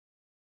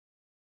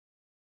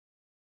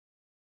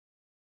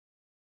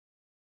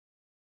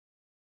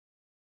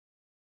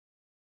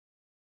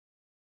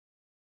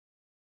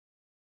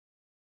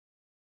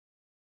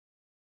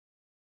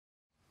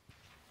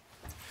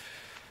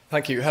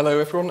Thank you. Hello,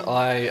 everyone.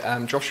 I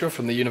am Joshua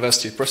from the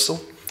University of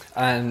Bristol,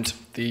 and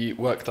the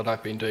work that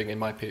I've been doing in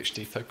my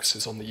PhD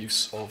focuses on the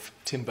use of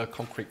timber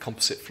concrete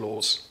composite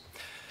floors.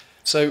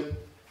 So,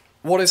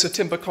 what is a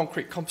timber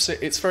concrete composite?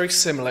 It's very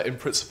similar in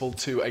principle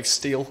to a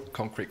steel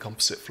concrete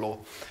composite floor.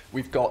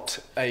 We've got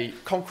a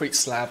concrete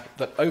slab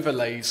that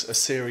overlays a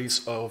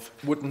series of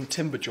wooden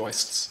timber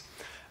joists,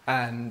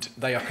 and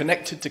they are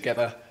connected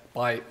together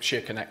by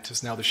shear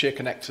connectors. Now, the shear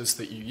connectors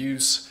that you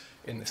use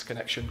in this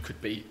connection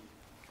could be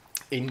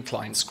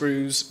inclined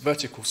screws,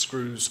 vertical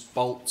screws,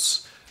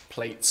 bolts,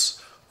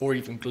 plates, or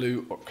even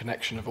glue or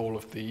connection of all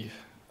of the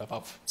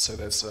above. So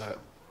there's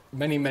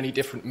many, many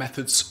different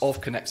methods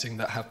of connecting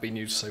that have been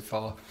used so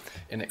far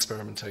in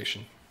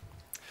experimentation.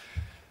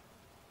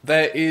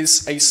 There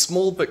is a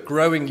small but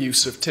growing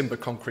use of timber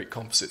concrete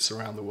composites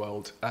around the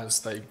world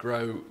as they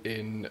grow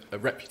in a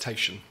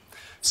reputation.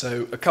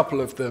 So a couple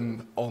of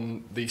them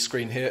on the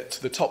screen here.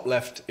 To the top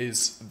left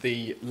is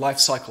the Life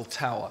Cycle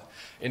Tower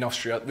in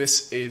Austria.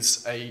 This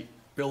is a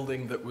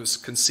building that was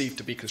conceived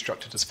to be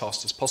constructed as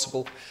fast as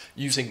possible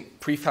using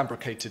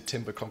prefabricated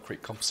timber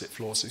concrete composite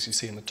floors, as you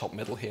see in the top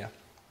middle here.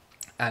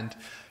 And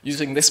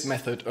using this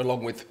method,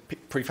 along with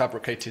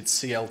prefabricated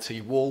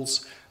CLT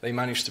walls, they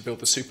managed to build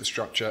the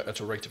superstructure at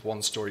a rate of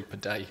 1 story per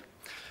day.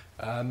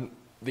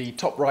 The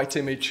top right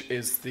image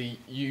is the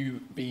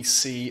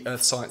UBC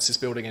Earth Sciences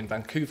building in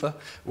Vancouver,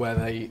 where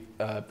they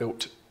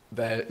built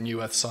their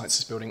new Earth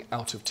Sciences building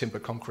out of timber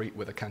concrete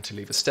with a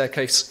cantilever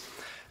staircase.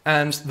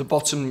 And the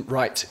bottom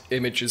right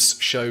images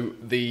show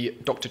the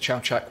Dr.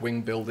 Chowchak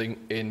Wing building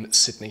in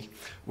Sydney,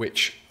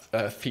 which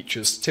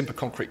features timber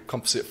concrete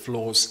composite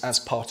floors as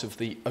part of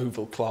the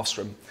Oval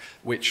Classroom,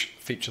 which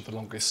feature the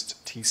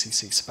longest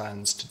TCC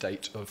spans to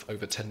date of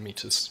over 10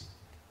 metres.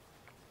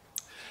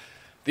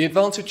 The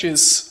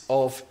advantages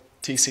of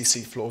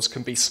TCC floors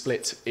can be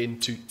split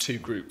into two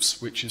groups,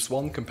 which is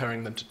 1,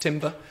 comparing them to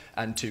timber,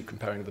 and 2,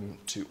 comparing them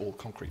to all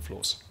concrete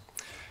floors.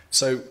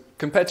 So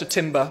compared to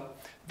timber,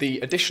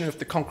 the addition of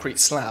the concrete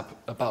slab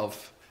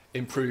above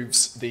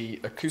improves the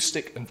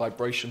acoustic and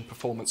vibration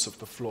performance of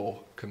the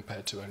floor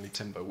compared to only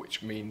timber,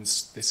 which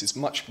means this is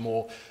much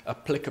more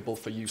applicable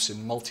for use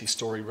in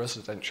multi-story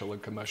residential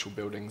and commercial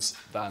buildings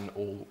than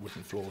all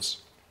wooden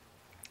floors.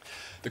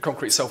 The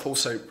concrete itself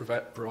also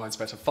provides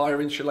better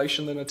fire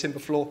insulation than a timber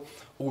floor,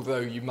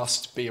 although you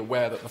must be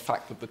aware that the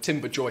fact that the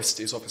timber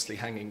joist is obviously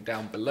hanging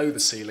down below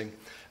the ceiling,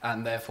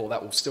 and therefore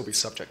that will still be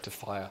subject to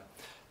fire.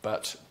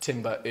 But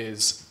timber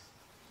is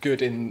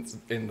good in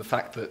the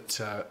fact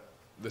that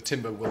the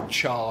timber will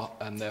char,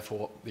 and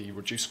therefore the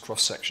reduced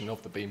cross-section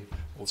of the beam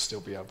will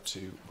still be able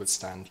to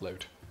withstand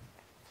load.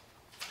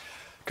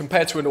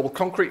 Compared to an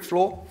all-concrete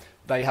floor,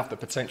 they have the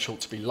potential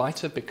to be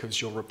lighter because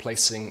you're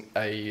replacing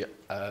a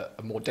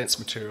more dense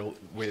material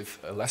with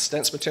a less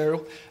dense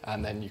material,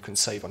 and then you can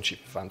save on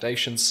cheaper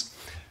foundations.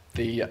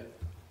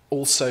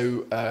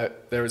 Also,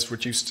 there is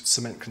reduced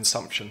cement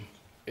consumption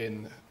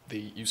in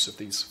the use of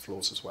these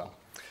floors as well.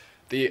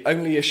 The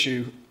only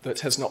issue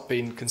that has not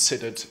been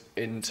considered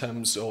in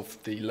terms of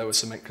the lower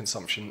cement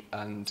consumption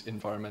and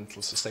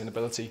environmental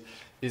sustainability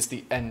is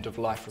the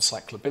end-of-life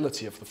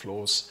recyclability of the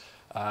floors,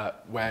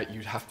 where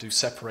you'd have to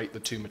separate the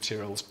two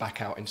materials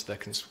back out into their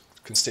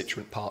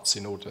constituent parts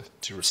in order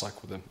to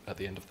recycle them at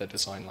the end of their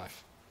design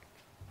life.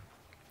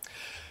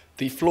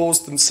 The floors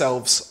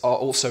themselves are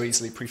also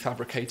easily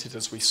prefabricated,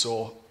 as we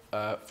saw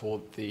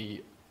for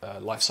the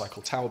Life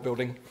Cycle Tower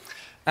building,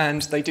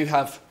 and they do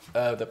have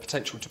the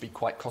potential to be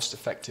quite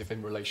cost-effective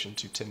in relation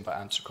to timber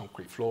and to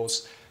concrete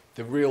floors.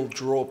 The real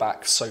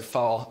drawback so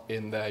far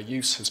in their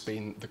use has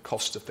been the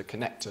cost of the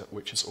connector,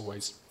 which has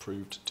always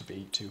proved to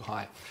be too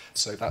high.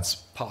 So that's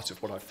part of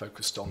what I've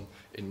focused on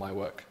in my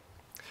work.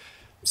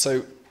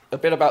 So a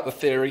bit about the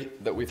theory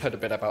that we've heard a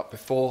bit about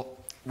before.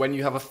 When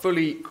you have a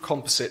fully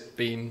composite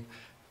beam,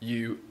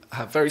 you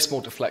have very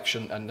small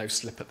deflection and no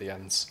slip at the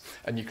ends.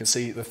 And you can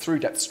see the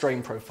through-depth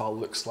strain profile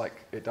looks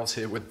like it does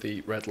here with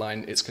the red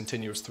line. It's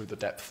continuous through the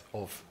depth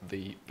of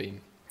the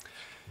beam.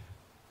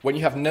 When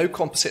you have no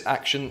composite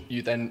action,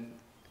 you then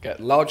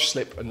get large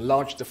slip and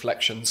large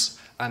deflections,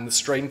 and the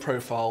strain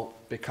profile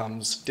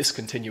becomes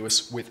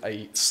discontinuous with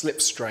a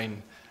slip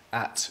strain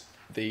at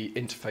the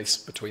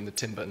interface between the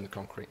timber and the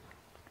concrete.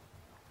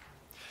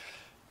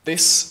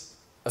 This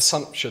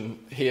assumption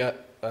here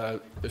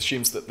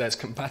assumes that there's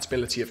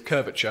compatibility of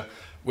curvature,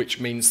 which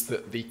means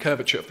that the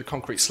curvature of the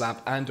concrete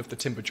slab and of the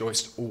timber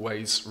joist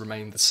always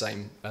remain the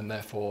same, and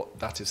therefore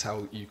that is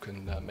how you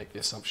can make the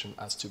assumption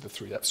as to the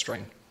through-depth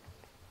strain.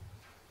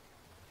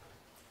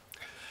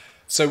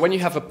 So when you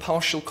have a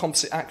partial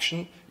composite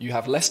action, you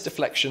have less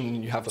deflection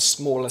and you have a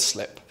smaller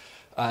slip,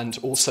 and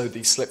also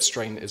the slip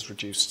strain is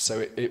reduced.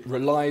 So it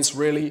relies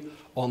really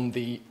on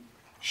the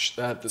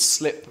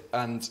slip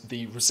and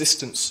the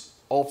resistance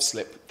of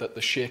slip that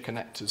the shear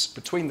connectors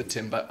between the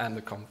timber and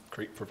the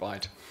concrete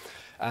provide.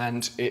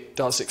 And it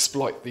does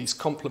exploit these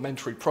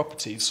complementary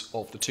properties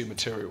of the two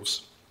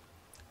materials.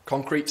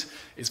 Concrete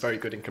is very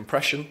good in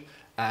compression,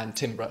 and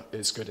timber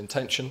is good in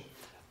tension,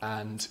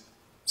 and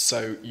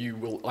so you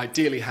will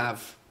ideally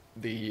have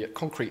the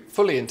concrete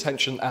fully in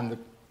tension and the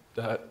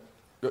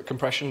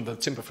compression, the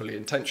timber fully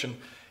in tension.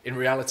 In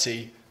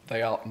reality,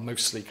 they are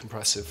mostly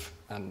compressive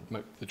and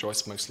the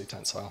joists mostly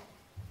tensile.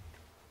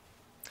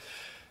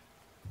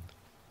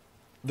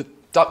 The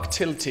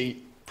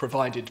ductility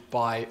provided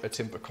by a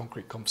timber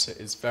concrete composite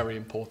is very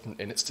important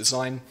in its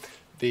design.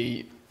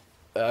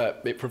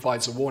 It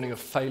provides a warning of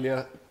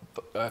failure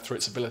through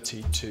its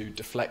ability to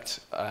deflect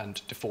and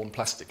deform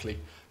plastically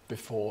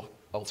before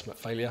ultimate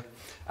failure,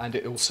 and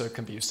it also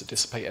can be used to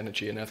dissipate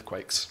energy in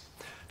earthquakes.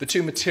 The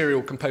two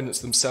material components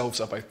themselves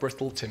are both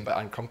brittle, timber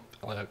and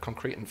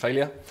concrete in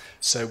failure,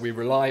 so we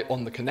rely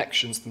on the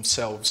connections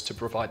themselves to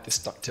provide this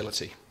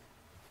ductility.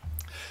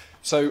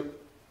 So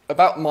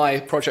about my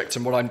project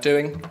and what I'm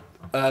doing,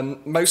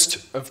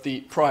 most of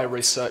the prior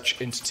research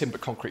into timber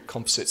concrete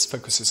composites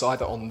focuses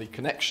either on the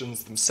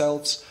connections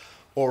themselves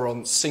or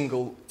on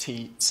single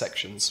T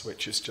sections,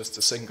 which is just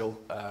a single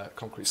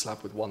concrete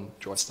slab with one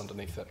joist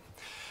underneath it.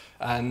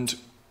 And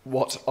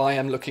what I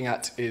am looking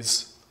at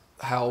is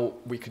how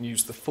we can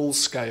use the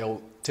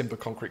full-scale timber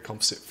concrete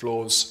composite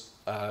floors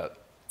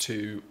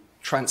to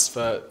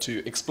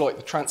exploit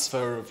the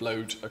transfer of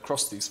load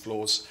across these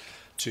floors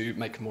to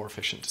make a more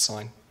efficient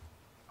design.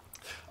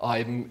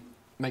 I'm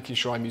making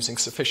sure I'm using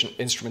sufficient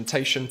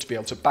instrumentation to be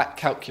able to back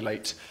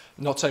calculate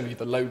not only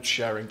the load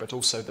sharing but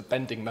also the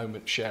bending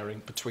moment sharing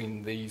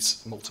between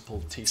these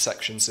multiple T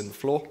sections in the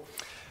floor.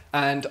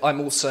 And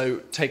I'm also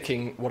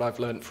taking what I've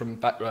learned from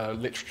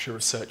literature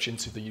research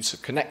into the use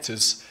of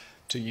connectors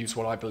to use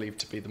what I believe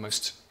to be the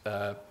most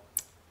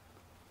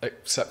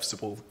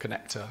acceptable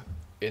connector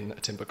in a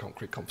timber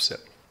concrete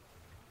composite.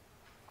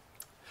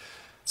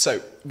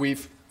 So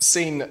we've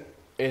seen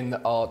in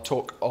our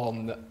talk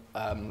on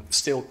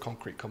steel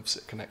concrete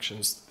composite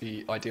connections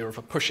the idea of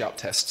a push-out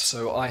test.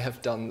 So I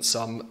have done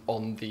some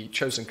on the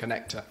chosen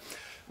connector,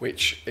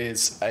 which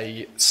is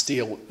a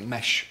steel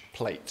mesh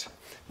plate,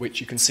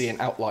 which you can see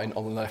in outline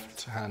on the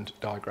left-hand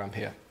diagram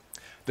here.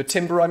 The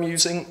timber I'm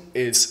using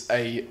is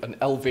an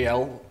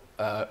LVL,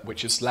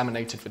 which is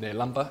laminated veneer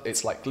lumber.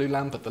 It's like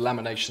glulam, but the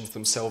laminations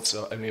themselves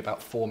are only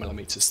about 4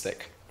 millimeters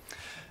thick.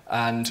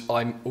 And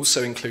I'm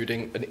also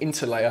including an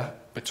interlayer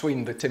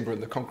between the timber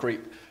and the concrete,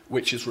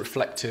 which is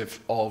reflective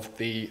of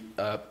the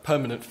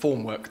permanent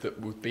formwork that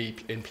would be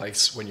in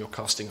place when you're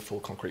casting a full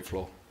concrete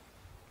floor.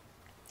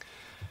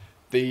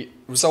 The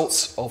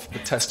results of the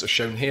test are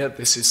shown here.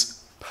 This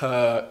is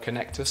per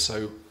connector,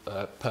 so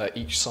per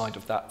each side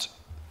of that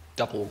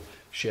double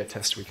shear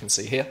test we can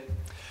see here.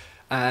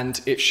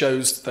 And it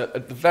shows that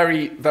at the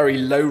very, very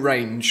low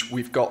range,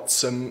 we've got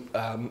some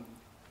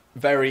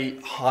very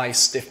high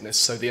stiffness.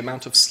 So the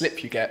amount of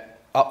slip you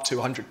get up to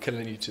 100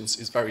 kilonewtons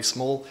is very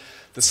small.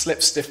 The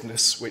slip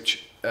stiffness,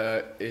 which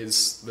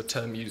is the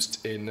term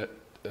used in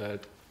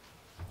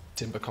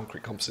timber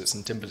concrete composites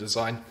and timber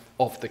design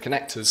of the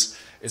connectors,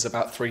 is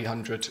about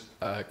 300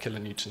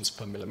 kilonewtons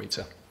per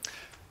millimeter.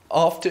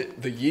 After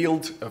the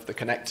yield of the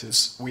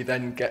connectors, we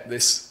then get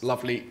this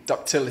lovely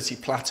ductility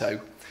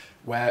plateau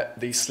where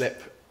the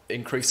slip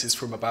increases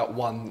from about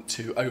 1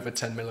 to over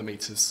 10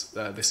 millimeters.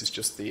 This is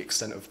just the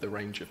extent of the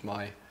range of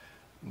my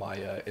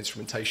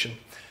instrumentation.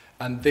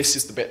 And this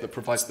is the bit that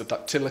provides the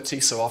ductility.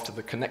 So after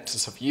the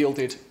connectors have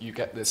yielded, you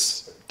get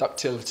this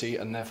ductility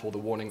and therefore the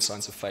warning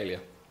signs of failure.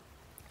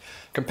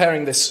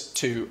 Comparing this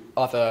to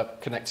other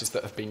connectors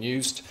that have been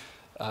used,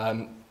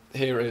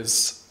 here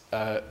is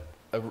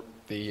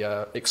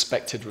the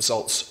expected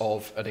results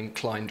of an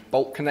inclined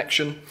bolt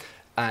connection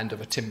and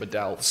of a timber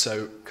dowel.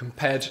 So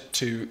compared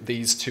to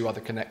these two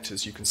other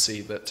connectors, you can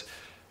see that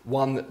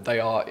one, they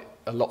are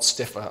a lot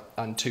stiffer,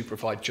 and two,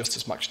 provide just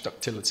as much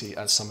ductility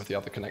as some of the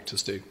other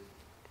connectors do.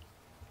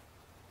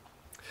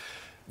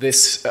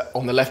 This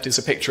on the left is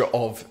a picture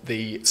of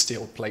the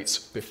steel plates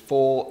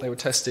before they were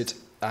tested,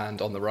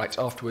 and on the right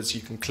afterwards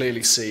you can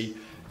clearly see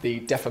the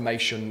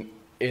deformation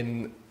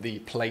in the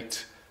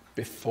plate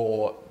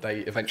before they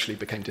eventually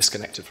became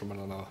disconnected from one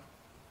another.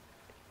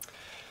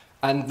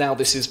 And now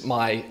this is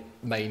my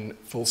main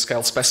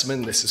full-scale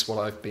specimen. This is what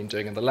I've been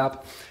doing in the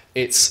lab.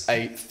 It's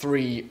a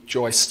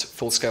 3-joist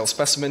full-scale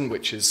specimen,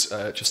 which is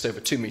just over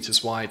 2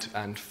 meters wide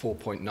and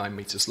 4.9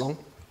 meters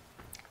long.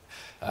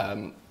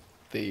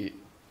 The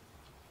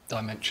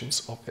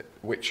dimensions of it,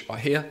 which are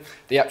here.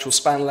 The actual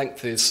span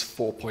length is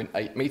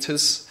 4.8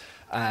 meters,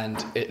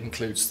 and it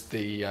includes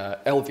the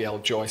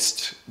LVL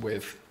joist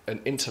with an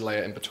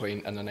interlayer in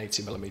between and an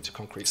 80mm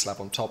concrete slab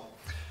on top.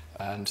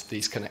 And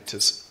these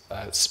connectors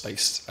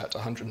spaced at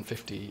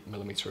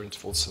 150mm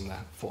intervals, and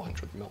they're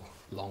 400mm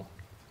long.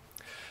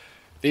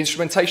 The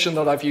instrumentation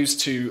that I've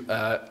used to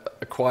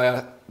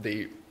acquire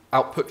the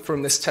output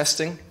from this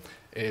testing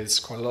is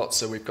quite a lot.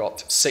 So we've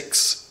got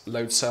 6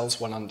 load cells,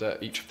 one under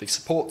each of the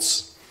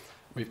supports.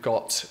 We've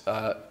got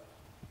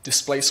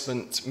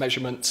displacement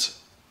measurement,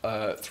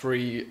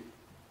 3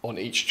 on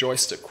each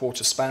joist at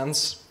quarter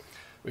spans.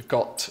 We've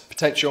got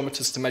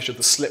potentiometers to measure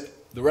the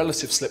slip, the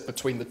relative slip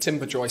between the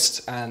timber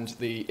joist and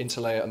the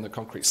interlayer and the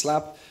concrete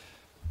slab,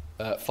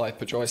 5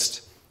 per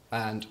joist,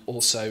 and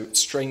also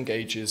strain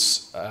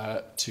gauges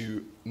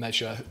to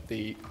measure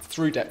the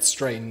through-depth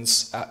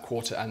strains at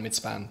quarter and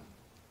mid-span.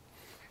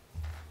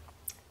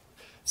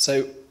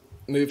 So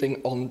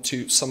moving on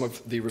to some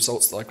of the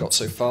results that I've got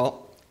so far.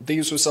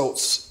 These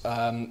results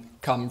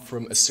come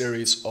from a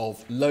series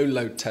of low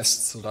load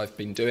tests that I've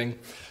been doing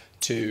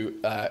to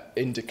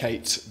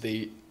indicate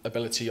the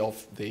ability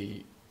of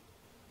the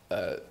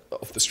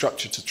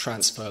structure to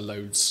transfer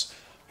loads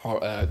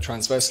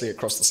transversely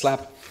across the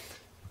slab.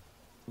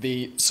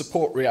 The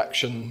support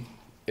reaction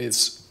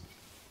is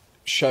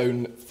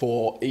shown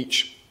for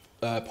each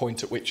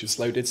point at which it's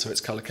loaded, so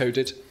it's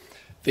color-coded.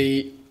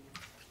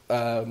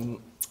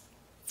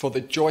 For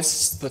the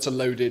joists that are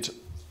loaded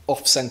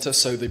off-center,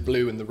 so the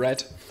blue and the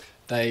red,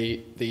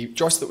 the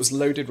joist that was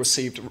loaded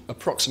received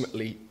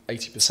approximately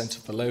 80%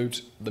 of the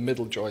load, the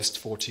middle joist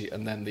 40,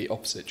 and then the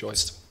opposite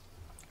joist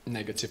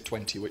negative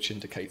 20, which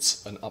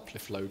indicates an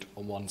uplift load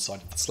on one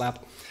side of the slab.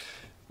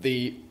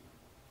 The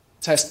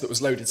test that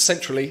was loaded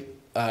centrally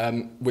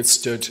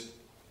withstood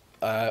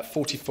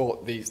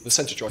 44, the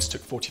center joist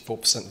took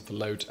 44% of the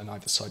load and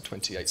either side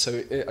 28. So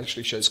it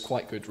actually shows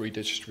quite good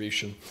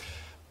redistribution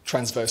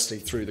transversely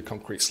through the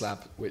concrete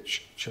slab,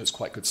 which shows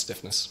quite good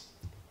stiffness.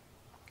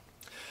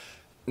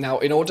 Now,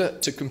 in order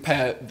to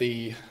compare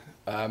the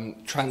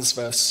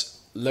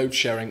transverse load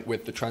sharing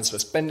with the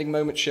transverse bending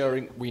moment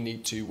sharing, we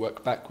need to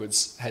work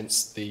backwards,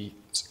 hence the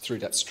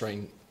through-depth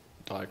strain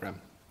diagram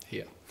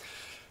here,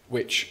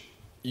 which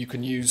you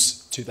can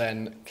use to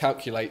then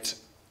calculate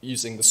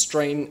using the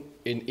strain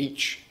in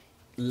each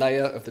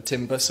layer of the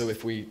timber. So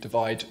if we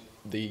divide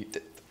the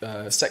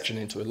section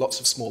into lots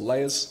of small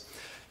layers,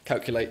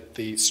 calculate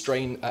the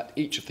strain at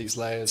each of these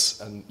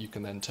layers, and you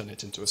can then turn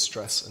it into a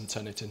stress and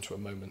turn it into a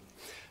moment.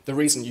 The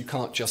reason you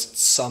can't just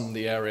sum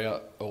the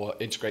area or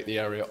integrate the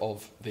area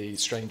of the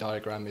strain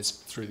diagram is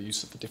through the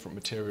use of the different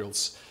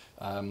materials,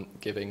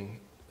 giving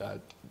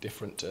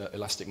different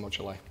elastic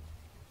moduli.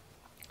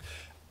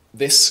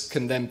 This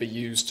can then be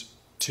used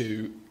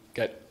to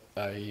get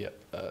a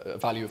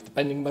value of the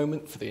bending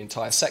moment for the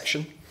entire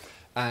section,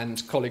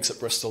 and colleagues at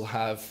Bristol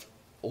have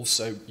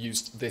also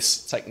used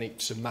this technique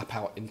to map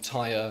out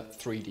entire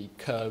 3D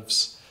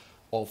curves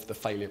of the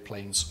failure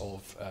planes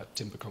of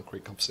timber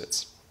concrete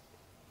composites.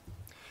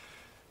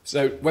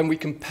 So when we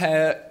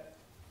compare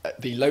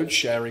the load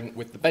sharing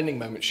with the bending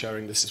moment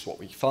sharing, this is what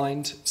we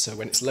find. So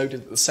when it's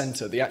loaded at the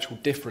center, the actual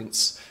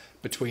difference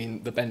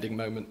between the bending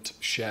moment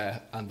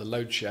share and the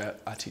load share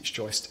at each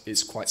joist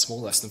is quite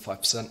small, less than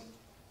 5%.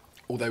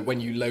 Although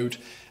when you load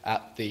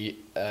at the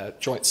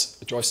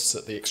joists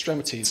at the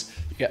extremities,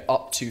 you get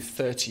up to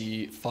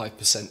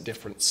 35%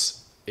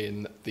 difference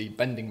in the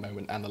bending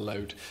moment and the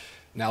load.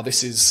 Now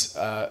this is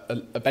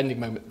a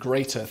bending moment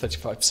greater,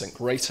 35%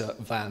 greater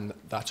than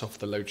that of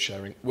the load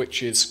sharing,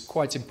 which is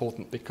quite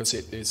important because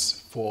it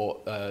is for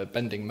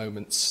bending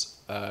moments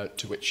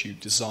to which you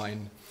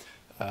design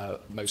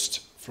most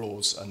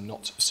floors and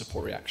not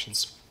support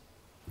reactions.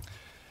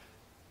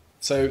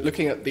 So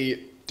looking at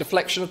the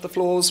deflection of the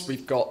floors,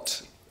 we've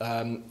got,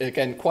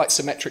 again, quite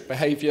symmetric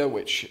behaviour,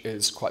 which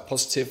is quite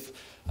positive.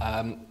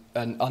 And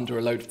under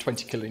a load of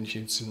 20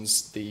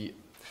 kilonewtons, the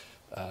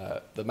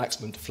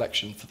maximum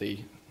deflection for the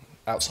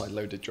outside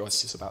loaded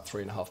joist is about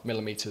 3.5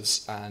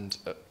 millimetres, and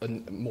a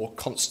more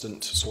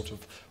constant sort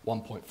of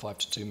 1.5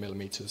 to 2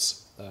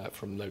 millimetres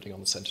from loading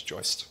on the centre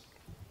joist.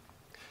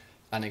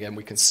 And again,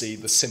 we can see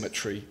the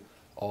symmetry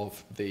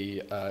of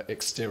the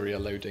exterior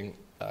loading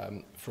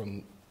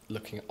from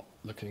looking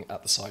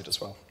at the side as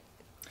well.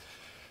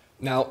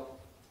 Now,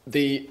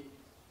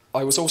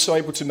 I was also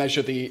able to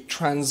measure the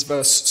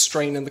transverse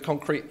strain in the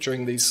concrete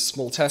during these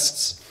small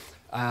tests.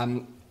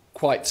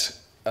 Quite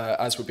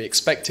as would be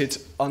expected,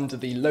 under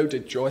the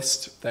loaded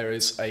joist there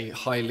is a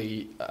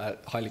highly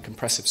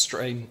compressive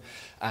strain,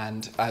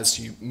 and as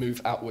you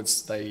move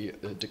outwards they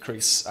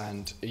decrease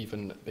and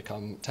even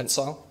become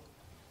tensile.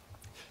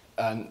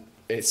 And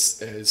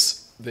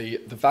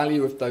the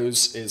value of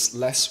those is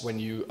less when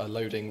you are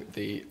loading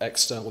the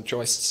external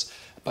joists,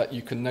 but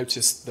you can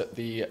notice that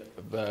the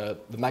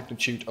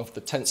magnitude of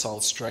the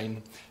tensile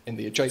strain in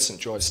the adjacent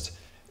joist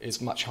is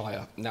much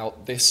higher. Now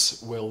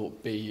this will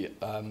be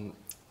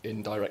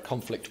in direct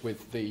conflict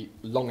with the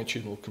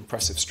longitudinal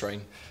compressive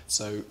strain,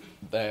 so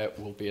there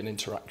will be an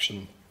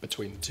interaction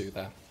between the two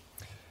there.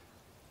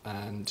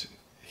 And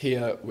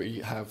here we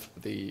have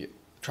the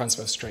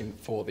transverse strain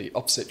for the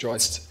opposite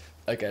joist,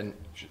 again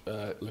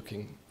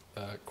looking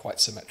quite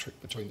symmetric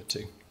between the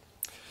two.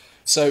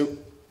 So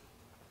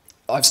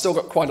I've still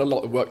got quite a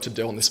lot of work to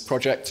do on this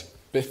project.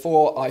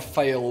 Before I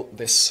fail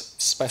this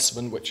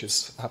specimen, which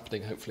is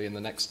happening hopefully in the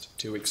next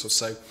 2 weeks or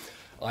so,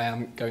 I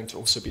am going to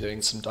also be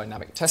doing some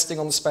dynamic testing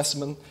on the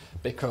specimen,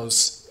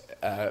 because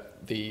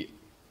the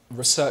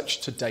research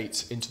to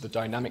date into the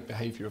dynamic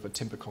behaviour of a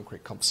timber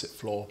concrete composite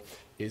floor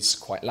is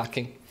quite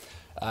lacking.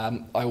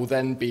 I will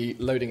then be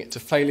loading it to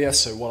failure,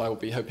 so what I will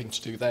be hoping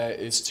to do there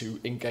is to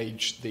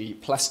engage the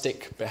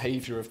plastic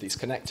behaviour of these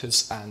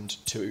connectors and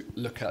to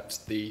look at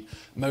the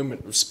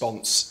moment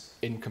response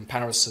in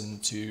comparison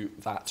to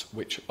that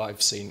which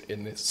I've seen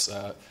in this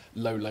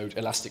low load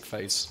elastic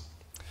phase.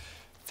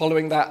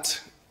 Following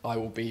that, I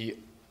will be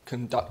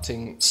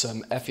conducting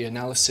some FE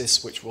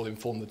analysis which will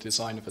inform the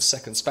design of a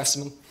second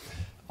specimen.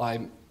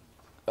 I'm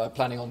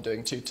planning on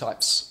doing two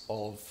types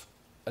of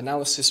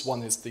analysis.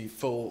 One is the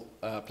full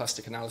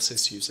plastic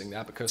analysis using the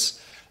abacus,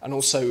 and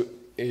also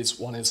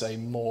one is a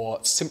more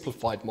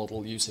simplified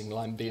model using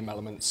line beam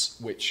elements,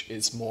 which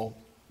is more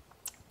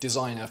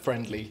designer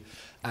friendly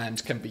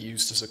and can be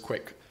used as a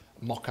quick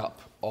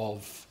mock-up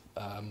of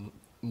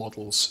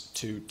models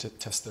to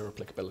test their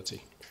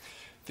applicability.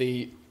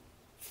 The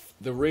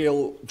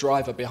real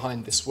driver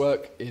behind this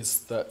work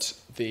is that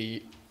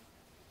the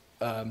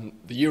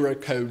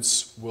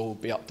Eurocodes will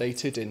be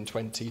updated in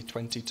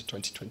 2020 to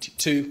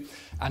 2022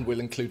 and will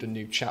include a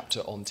new chapter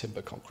on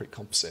timber concrete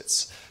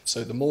composites.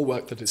 So the more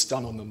work that is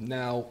done on them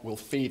now will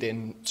feed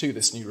into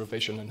this new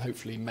revision and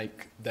hopefully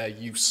make their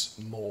use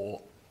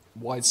more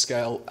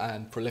wide-scale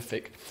and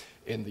prolific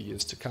in the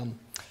years to come.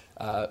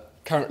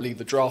 Currently,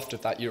 the draft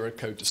of that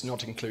Eurocode does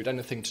not include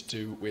anything to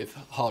do with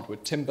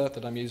hardwood timber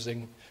that I'm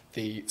using,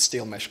 the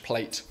steel mesh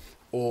plate,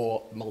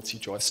 or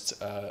multi-joist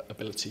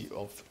ability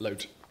of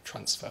load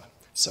transfer.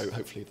 So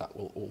hopefully that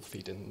will all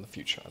feed in the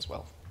future as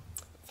well.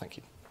 Thank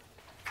you.